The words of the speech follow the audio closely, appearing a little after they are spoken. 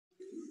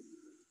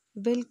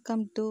Welcome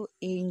to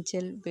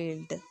Angel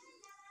world.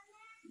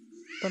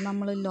 ഇപ്പോൾ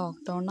നമ്മൾ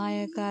lockdown ആയ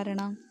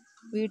കാരണം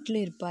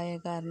വീട്ടിലിരിപ്പായ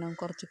കാരണം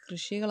കുറച്ച്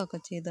കൃഷികളൊക്കെ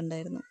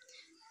ചെയ്തിട്ടുണ്ടായിരുന്നു.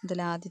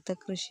 ഇതിലാദ്യത്തെ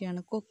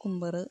കൃഷിയാണ്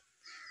കുക്കുംബർ.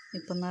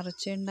 ഇപ്പം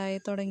നിറച്ച് ഉണ്ടായി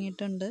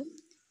തുടങ്ങിയിട്ടുണ്ട്.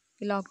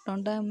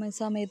 ലോക്ക്ഡൗൺ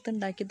സമയത്ത്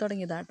ഉണ്ടാക്കി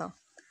തുടങ്ങിയതാട്ടോ.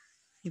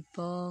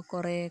 ഇപ്പോൾ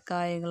കുറേ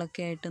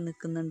കായകളൊക്കെ ആയിട്ട്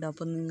നിൽക്കുന്നുണ്ട്.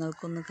 അപ്പോൾ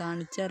നിങ്ങൾക്കൊന്ന്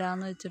കാണിച്ചു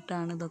തരാമെന്ന്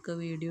വെച്ചിട്ടാണ് ഇതൊക്കെ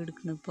വീഡിയോ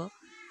എടുക്കുന്നത്. ഇപ്പോൾ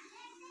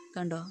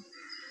കണ്ടോ,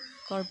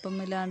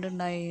 കുഴപ്പമില്ലാണ്ട്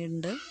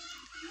ഉണ്ടായിട്ടുണ്ട്.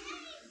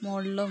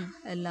 മുകളിലും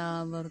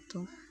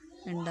എല്ലാവർക്കും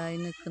ഉണ്ടായി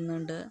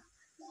നിൽക്കുന്നുണ്ട്.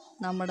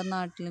 നമ്മുടെ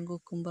നാട്ടിലും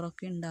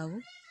കുക്കുംബറൊക്കെ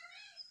ഉണ്ടാവും.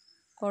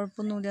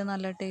 കുഴപ്പമൊന്നുമില്ല,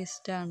 നല്ല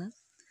ടേസ്റ്റാണ്.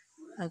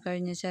 അത്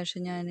കഴിഞ്ഞ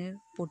ശേഷം ഞാൻ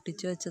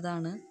പൊട്ടിച്ച്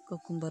വെച്ചതാണ്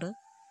കുക്കുംബർ.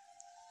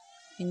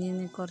 ഇനി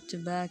കുറച്ച്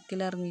ബാക്കിൽ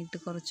ഇറങ്ങിയിട്ട്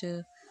കുറച്ച്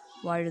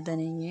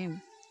വഴുതനങ്ങയും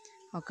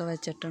ഒക്കെ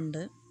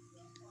വെച്ചിട്ടുണ്ട്.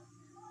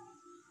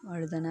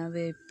 വഴുതന,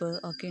 വേപ്പ്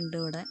ഒക്കെ ഉണ്ട്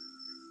ഇവിടെ.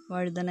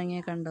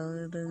 വഴുതനങ്ങ കണ്ടോ,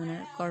 ഇതിങ്ങനെ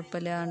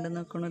കുഴപ്പമില്ലാണ്ട്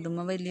നിൽക്കണം.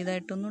 ഇതുമ്പോൾ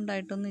വലിയതായിട്ടൊന്നും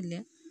ഉണ്ടായിട്ടൊന്നുമില്ല,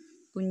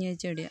 കുഞ്ഞു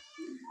ചെടിയാണ്.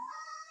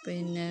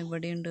 പിന്നെ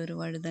ഇവിടെയുണ്ട് ഒരു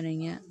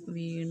വഴുതനങ്ങ,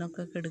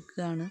 വീണൊക്കെ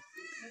കിടക്കുകയാണ്,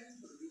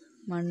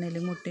 മണ്ണിൽ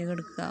മുട്ടി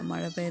കിടക്കുക.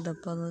 മഴ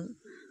പെയ്തപ്പോൾ അത്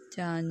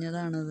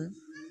ചാഞ്ഞതാണത്.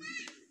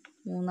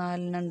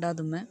 3-4 ഉണ്ട്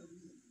അതുമ്മേ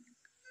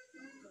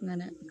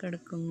ഇങ്ങനെ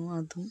കിടക്കുന്നു.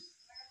 അതും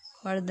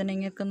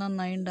വഴുതനങ്ങയൊക്കെ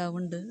നന്നായി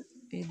ഉണ്ടാവുന്നുണ്ട്.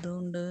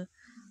 ഇതുണ്ട്,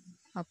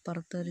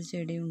 അപ്പുറത്തൊരു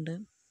ചെടിയുണ്ട്.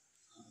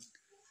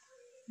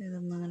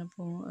 ഇതൊന്നും അങ്ങനെ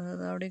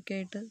അവിടെയൊക്കെ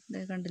ആയിട്ട്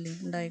ഇതേ കണ്ടില്ലേ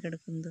ഉണ്ടായി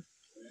കിടക്കുന്നത്.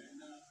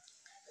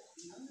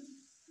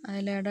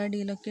 അയലയുടെ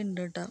അടിയിലൊക്കെ ഉണ്ട്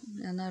കേട്ടോ.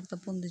 ഞാൻ നേരത്തെ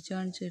പൊന്തിച്ച്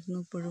കാണിച്ചിരുന്നു,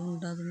 ഇപ്പോഴും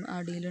ഉണ്ട്, അതും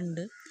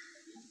അടിയിലുണ്ട്.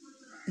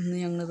 ഇന്ന്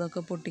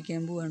ഞങ്ങളിതൊക്കെ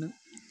പൊട്ടിക്കാൻ പോവാണ്.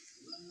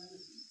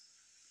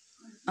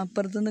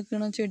 അപ്പുറത്ത്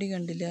നിൽക്കുന്ന ചെടി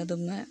കണ്ടില്ലേ,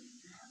 അതുമ്മേ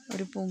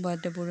ഒരു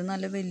പൂമ്പാറ്റപ്പുഴു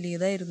നല്ല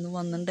വലിയതായിരുന്നു,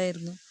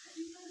 വന്നിട്ടുണ്ടായിരുന്നു.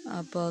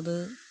 അപ്പോൾ അത്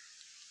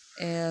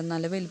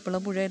നല്ല വലിപ്പമുള്ള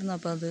പുഴയായിരുന്നു.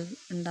 അപ്പോൾ അത്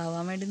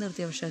ഉണ്ടാവാൻ വേണ്ടി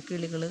നിർത്തിയ, പക്ഷേ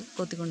കിളികൾ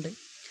കൊത്തിക്കൊണ്ട്.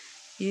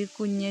 ഈ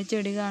കുഞ്ഞ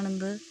ചെടി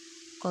കാണുന്നത്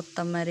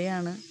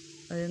കൊത്തമരയാണ്.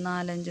 ഒരു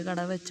 4-5 കട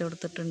വെച്ച്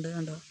കൊടുത്തിട്ടുണ്ട്.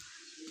 കണ്ടോ,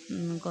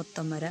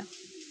 കൊത്തമര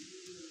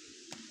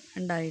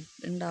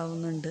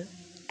ഉണ്ടാവുന്നുണ്ട്.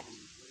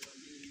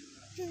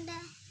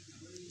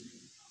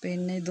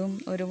 പിന്നെ ഇതും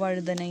ഒരു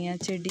വഴുതനങ്ങ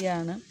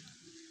ചെടിയാണ്.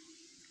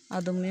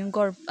 അതുമ്മയും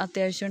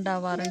അത്യാവശ്യം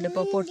ഉണ്ടാവാറുണ്ട്.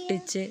 ഇപ്പോൾ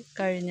പൊട്ടിച്ച്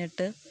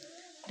കഴിഞ്ഞിട്ട്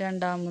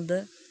രണ്ടാമത്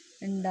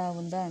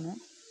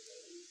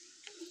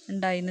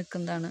ഉണ്ടായി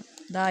നിൽക്കുന്നതാണ്.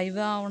 ഇതായി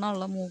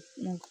ആവണമുള്ള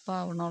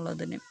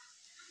മൂപ്പാവണമുള്ളതിന്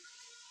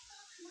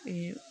ഈ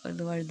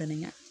ഇത്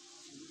വഴുതനങ്ങ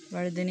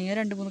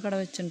 2-3 കട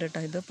വെച്ചിട്ടുണ്ട്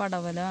കേട്ടോ. ഇത്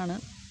പടവലാണ്,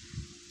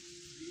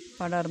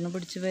 പടർന്ന്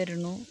പിടിച്ച്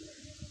വരുന്നു.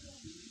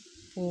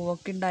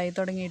 പൂവൊക്കെ ഉണ്ടായി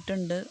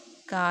തുടങ്ങിയിട്ടുണ്ട്.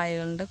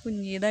 കായകളുടെ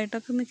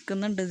കുഞ്ഞിയതായിട്ടൊക്കെ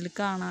നിൽക്കുന്നുണ്ട്. ഇതിൽ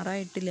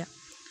കാണാറായിട്ടില്ല,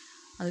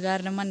 അത്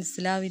കാരണം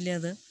മനസ്സിലാവില്ല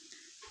അത്.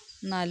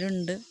 എന്നാലും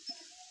ഉണ്ട്.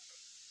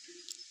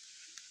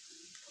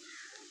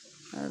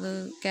 അത്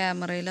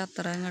ക്യാമറയിൽ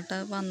അത്ര അങ്ങോട്ട്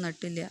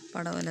വന്നിട്ടില്ല.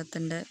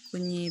 പടവലത്തിൻ്റെ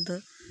കുഞ്ഞിത്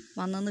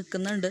വന്ന്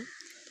നിൽക്കുന്നുണ്ട്.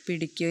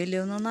 പിടിക്കുകയോ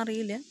ഇല്ലയോ എന്നൊന്നും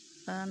അറിയില്ല,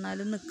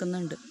 എന്നാലും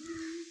നിൽക്കുന്നുണ്ട്.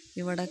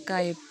 ഇവിടെ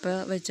കയ്പ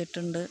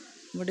വെച്ചിട്ടുണ്ട്.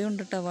 ഇവിടെ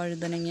ഉണ്ട് കേട്ടോ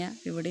വഴുതനങ്ങ.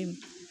 ഇവിടെയും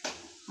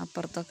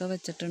അപ്പുറത്തൊക്കെ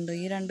വെച്ചിട്ടുണ്ട്.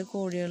 ഈ 2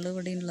 കോഴികൾ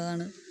ഇവിടെ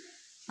ഉള്ളതാണ്.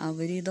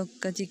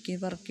 അവരിതൊക്കെ ചിക്കി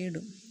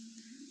പറക്കിയിടും.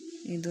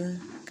 ഇത്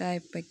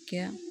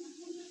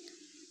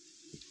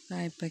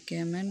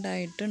കായ്പയ്ക്കമ്മ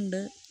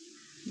ഉണ്ടായിട്ടുണ്ട്.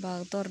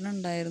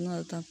 ഭാഗത്തൊരെണ്ണുണ്ടായിരുന്നു,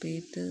 അത്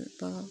തപ്പിയിട്ട്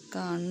ഇപ്പോൾ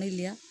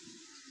കാണുന്നില്ല.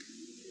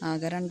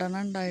 ആകെ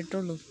 2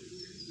 ഉണ്ടായിട്ടുള്ളൂ.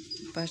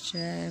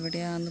 പക്ഷേ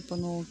എവിടെയാണെന്നിപ്പോൾ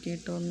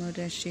നോക്കിയിട്ടൊന്നും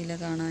രക്ഷയില്ല,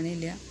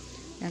 കാണാനില്ല.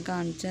 ഞാൻ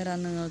കാണിച്ചു തരാം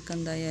നിങ്ങൾക്ക്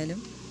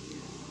എന്തായാലും.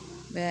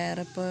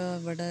 വേറെ ഇപ്പോൾ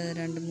ഇവിടെ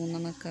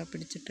 2-3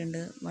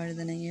 പിടിച്ചിട്ടുണ്ട്.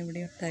 വഴുതനങ്ങ ഇവിടെ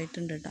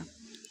ഉണ്ടായിട്ടുണ്ട് കേട്ടോ.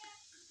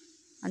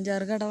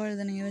 5-6 കട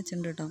വഴുതനങ്ങ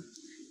വെച്ചിട്ടുണ്ട് കേട്ടോ.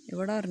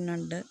 ഇവിടെ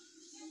ഒരെണ്ണമുണ്ട്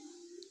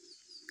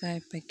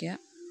കയ്പയ്ക്ക.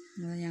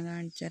 ഞാൻ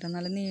കാണിച്ചു തരാം.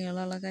 നല്ല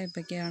നീളമുള്ള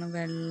കയ്പയ്ക്കയാണ്,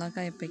 വെള്ള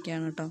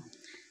കയ്പയ്ക്കയാണ് കേട്ടോ.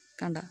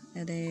 കണ്ട,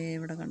 അതേ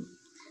ഇവിടെ കണ്ടു.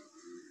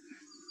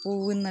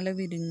 പൂവ് ഇന്നലെ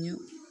വിരിഞ്ഞു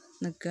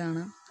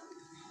നിൽക്കുകയാണ്.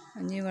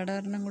 ഇനി ഇവിടെ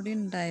ഒരെണ്ണം കൂടി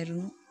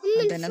ഉണ്ടായിരുന്നു,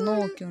 അതെന്നെ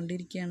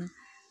നോക്കിക്കൊണ്ടിരിക്കുകയാണ്.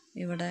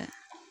 ഇവിടെ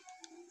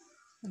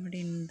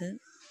ഉണ്ട്,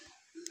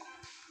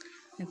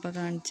 ഇപ്പം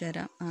കാണിച്ചു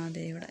തരാം.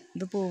 അതെ ഇവിടെ.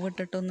 ഇത്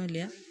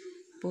പൂവിട്ടിട്ടൊന്നുമില്ല,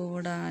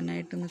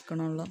 പൂവിടാനായിട്ട്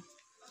നിൽക്കണുള്ളൂ.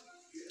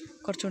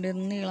 കുറച്ചുകൂടി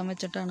ഒന്ന് നീളം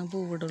വെച്ചിട്ടാണ്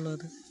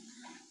പൂവിടുള്ളത്.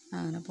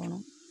 അങ്ങനെ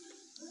പോകണം.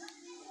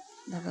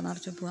 ഇതൊക്കെ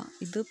നിറച്ച് പോവാം.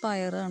 ഇത്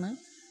പയറാണ്.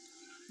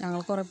 ഞങ്ങൾ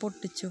കുറേ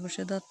പൊട്ടിച്ചു,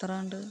 പക്ഷെ ഇത് അത്ര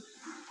കണ്ട്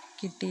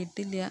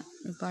കിട്ടിയിട്ടില്ല.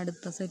 ഇപ്പം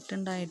അടുത്ത സെറ്റ്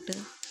ഉണ്ടായിട്ട്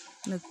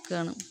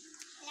നിൽക്കുകയാണ്.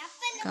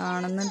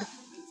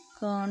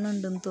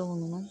 കാണുന്നുണ്ടെന്ന്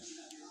തോന്നുന്നു.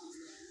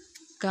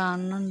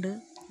 കാണുന്നുണ്ട്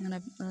ഇങ്ങനെ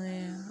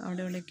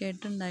അവിടെ ഇവിടെയൊക്കെ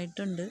ആയിട്ട്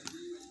ഉണ്ടായിട്ടുണ്ട്,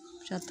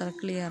 പക്ഷെ അത്ര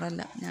ക്ലിയർ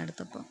അല്ല. ഞാൻ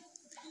അടുത്തപ്പോൾ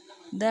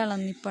ഇത്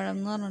ഇളന്നിപ്പഴം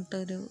എന്ന്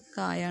പറഞ്ഞിട്ടൊരു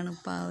കായാണ്.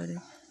 ഇപ്പം ആ ഒരു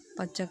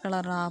പച്ച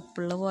കളർ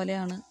ആപ്പിള്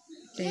പോലെയാണ്.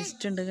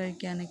 ടേസ്റ്റ് ഉണ്ട്,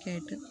 കഴിക്കാനൊക്കെ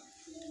ആയിട്ട്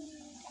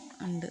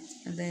ഉണ്ട്.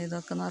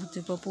 ഇതൊക്കെ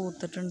നിറച്ചിപ്പോൾ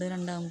പൂത്തിട്ടുണ്ട്.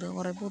 രണ്ടാമത്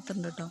കുറേ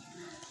പൂത്തിട്ടുണ്ട് കേട്ടോ.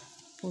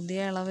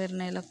 പുതിയ ഇള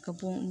വരുന്നതിലൊക്കെ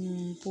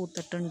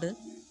പൂത്തിട്ടുണ്ട്.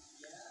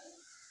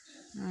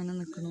 അങ്ങനെ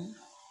നിൽക്കണു.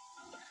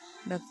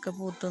 ഇതൊക്കെ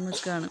പൂത്ത്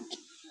നിൽക്കുകയാണ്.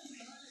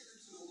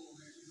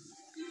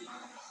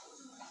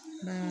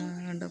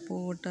 കണ്ടോ,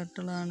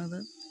 പൂവിട്ടിട്ടുള്ളതാണിത്.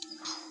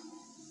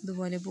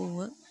 ഇതുപോലെ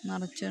പൂവ്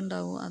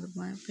നിറച്ചുണ്ടാവും. അത്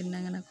പിന്നെ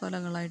ഇങ്ങനെ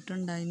കൊലകളായിട്ട്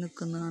ഉണ്ടായി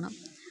നിൽക്കുന്നത് കാണാം.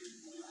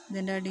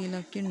 ഇതിൻ്റെ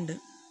അടിയിലൊക്കെ ഉണ്ട്.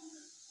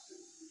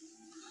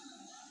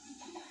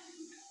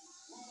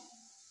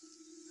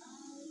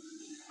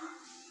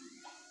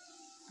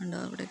 ഉണ്ടോ,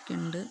 അവിടെയൊക്കെ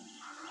ഉണ്ട്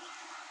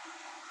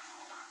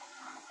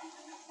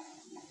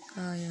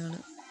കായകൾ.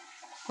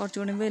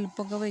 കുറച്ചുകൂടി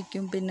വലുപ്പമൊക്കെ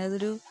വയ്ക്കും. പിന്നെ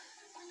അതൊരു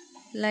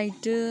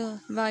ലൈറ്റ്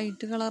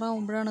വൈറ്റ്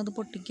കളറാകുമ്പോഴാണ് അത്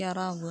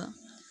പൊട്ടിക്കാറാവുക.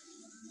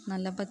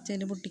 നല്ല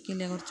പച്ചയിൽ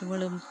പൊട്ടിക്കില്ല, കുറച്ച്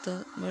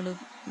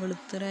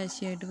വെളുത്ത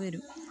രാശിയായിട്ട്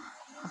വരും.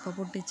 അപ്പോൾ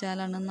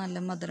പൊട്ടിച്ചാലാണ് നല്ല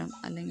മധുരം,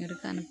 അല്ലെങ്കിൽ ഒരു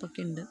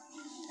കനപ്പൊക്കെ ഉണ്ട്.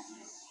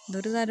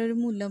 ഇതൊരു തരം ഒരു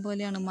മുല്ല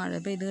പോലെയാണ്. മഴ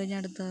പെയ്ത് കഴിഞ്ഞാൽ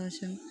അടുത്ത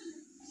പ്രാവശ്യം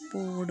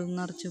പൂവിടും,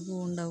 നിറച്ച്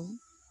പൂവുണ്ടാവും.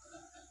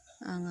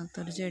 അങ്ങനത്തെ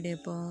ഒരു ചെടി.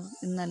 ഇപ്പോൾ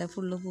ഇന്നലെ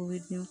ഫുള്ള് പൂ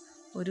വിരിഞ്ഞു.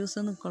 ഒരു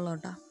ദിവസം നിൽക്കുള്ളൂ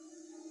കേട്ടോ.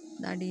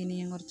 ഇത്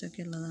അടീനിയും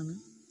കുറച്ചൊക്കെ ഉള്ളതാണ്.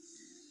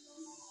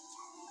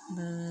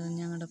 ഇത്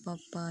ഞങ്ങളുടെ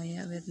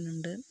പപ്പായ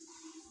വരുന്നുണ്ട്.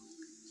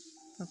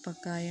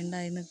 പപ്പക്കായ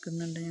ഉണ്ടായി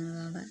നിൽക്കുന്നുണ്ട്.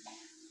 ഞങ്ങളവിടെ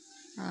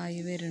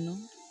ആയി വരുന്നു.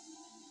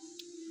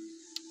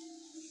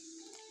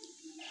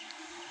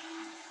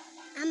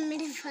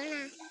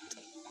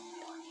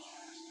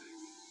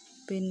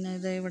 പിന്നെ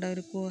ഇത് ഇവിടെ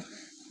ഒരു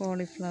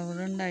കോളിഫ്ലവർ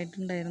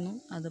ഉണ്ടായിട്ടുണ്ടായിരുന്നു.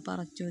 അത്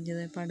പറിച്ചു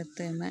വെച്ചത്. ഇപ്പം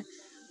അടുത്തേമേ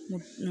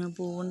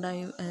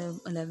പൂവുണ്ടായി,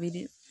 അല്ല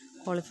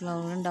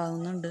കോളിഫ്ലവർ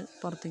ഉണ്ടാകുന്നുണ്ട്.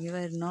 പുറത്തേക്ക്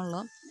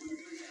വരണുള്ളൂ.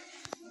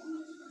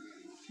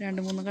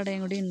 2-3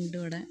 കടയും കൂടി ഉണ്ട്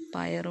ഇവിടെ.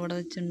 പയർ ഇവിടെ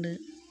വെച്ചിട്ടുണ്ട്.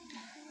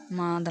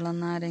 മാതളം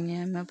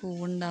നാരങ്ങ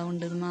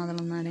പൂവുണ്ടാവുന്നുണ്ട്. ഇത്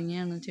മാതളം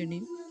നാരങ്ങയാണ് ചെടി.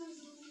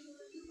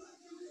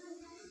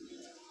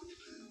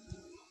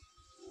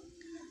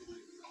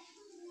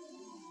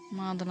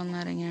 മാതളം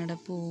നാരങ്ങയുടെ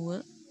പൂവ്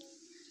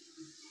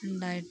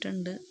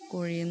ഉണ്ടായിട്ടുണ്ട്,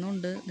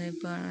 കൊഴിയുന്നുണ്ട്.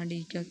 ഇപ്പോൾ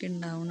അടിക്കൊക്കെ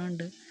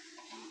ഉണ്ടാവുന്നുണ്ട്.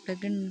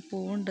 ഇവിടെയൊക്കെ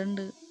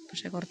പൂവുണ്ടുണ്ട്,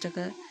 പക്ഷെ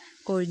കുറച്ചൊക്കെ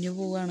കൊഴിഞ്ഞു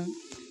പോവാണ്.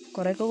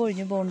 കുറേയൊക്കെ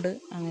കൊഴിഞ്ഞു പോകുന്നുണ്ട്.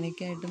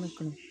 അങ്ങനെയൊക്കെ ആയിട്ട്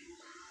നിൽക്കണം.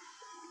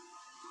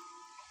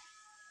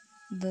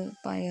 ഇത്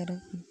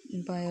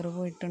പയർ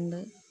പോയിട്ടുണ്ട്.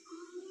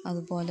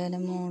 അതുപോലെ തന്നെ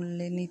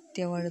മുകളിൽ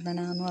നിത്യവഴുതന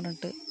എന്ന്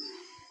പറഞ്ഞിട്ട്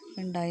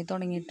ഉണ്ടായി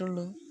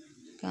തുടങ്ങിയിട്ടുള്ളൂ.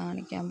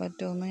 കാണിക്കാൻ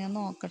പറ്റുമെന്ന് ഞാൻ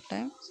നോക്കട്ടെ.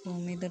 സൂം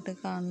ചെയ്തിട്ട്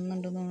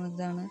കാണുന്നുണ്ടെന്ന്.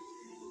 ഇതാണ്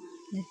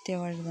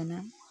നിത്യവഴുതന.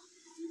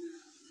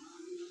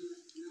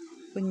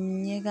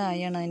 കുഞ്ഞ്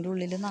കായാണ്. അതിൻ്റെ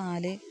ഉള്ളിൽ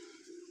 4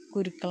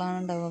 കുരുക്കളാണ്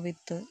ഉണ്ടാവുക,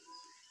 വിത്ത്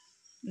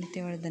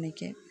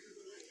നിത്യവഴുതനയ്ക്ക്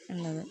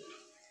ഉള്ളത്.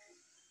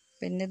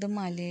 പിന്നെ ഇത്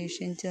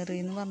മലേഷ്യൻ ചെറി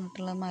എന്ന്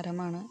പറഞ്ഞിട്ടുള്ള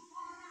മരമാണ്.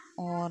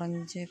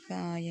 ഓറഞ്ച്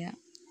കായ,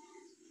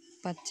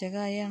 പച്ച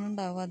കായാണ്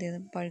ഉണ്ടാവുക. അത്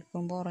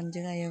പഴുക്കുമ്പോൾ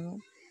ഓറഞ്ച് കായാകും.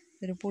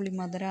 ഒരു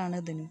പുളിമധുരമാണ്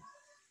ഇതിന്.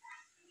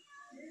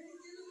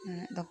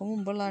 ഇതൊക്കെ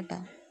മുമ്പുള്ള കേട്ടോ.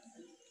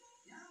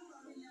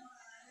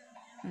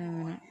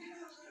 അങ്ങനെ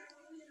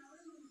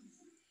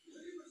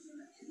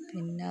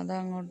പിന്നെ അത്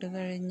അങ്ങോട്ട്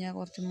കഴിഞ്ഞാൽ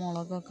കുറച്ച്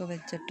മുളകൊക്കെ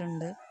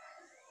വെച്ചിട്ടുണ്ട്.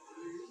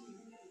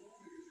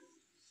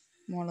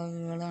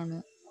 മുളകുകളാണ്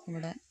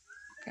ഇവിടെ.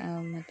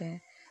 മറ്റേ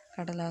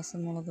കടലാസ്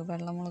മുളക്,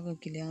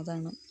 വെള്ളമുളകൊക്കെ ഇല്ലേ,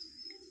 അതാണ്.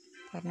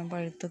 കാരണം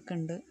പഴുത്തൊക്കെ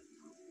ഉണ്ട്.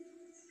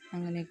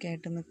 അങ്ങനെയൊക്കെ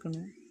ആയിട്ട്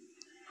നിൽക്കുന്നു.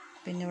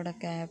 പിന്നെ ഇവിടെ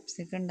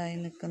ക്യാപ്സിക്കം ഉണ്ടായി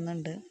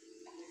നിൽക്കുന്നുണ്ട്.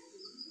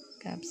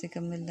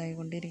 ക്യാപ്സിക്കം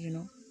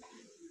വലുതായിക്കൊണ്ടിരിക്കുന്നു.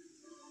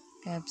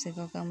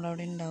 ക്യാപ്സിക്കമൊക്കെ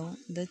നമ്മളവിടെ ഉണ്ടാവും.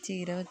 ഇത്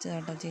ചീര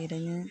വെച്ചതാട്ടോ.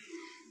 ചീരഞ്ഞ്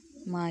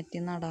മാറ്റി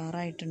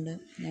നടാറായിട്ടുണ്ട്.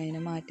 അതിനെ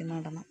മാറ്റി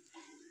നടണം.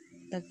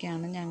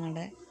 ഇതൊക്കെയാണ്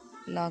ഞങ്ങളുടെ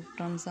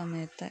ലോക്ക്ഡൗൺ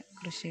സമയത്തെ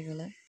കൃഷികൾ.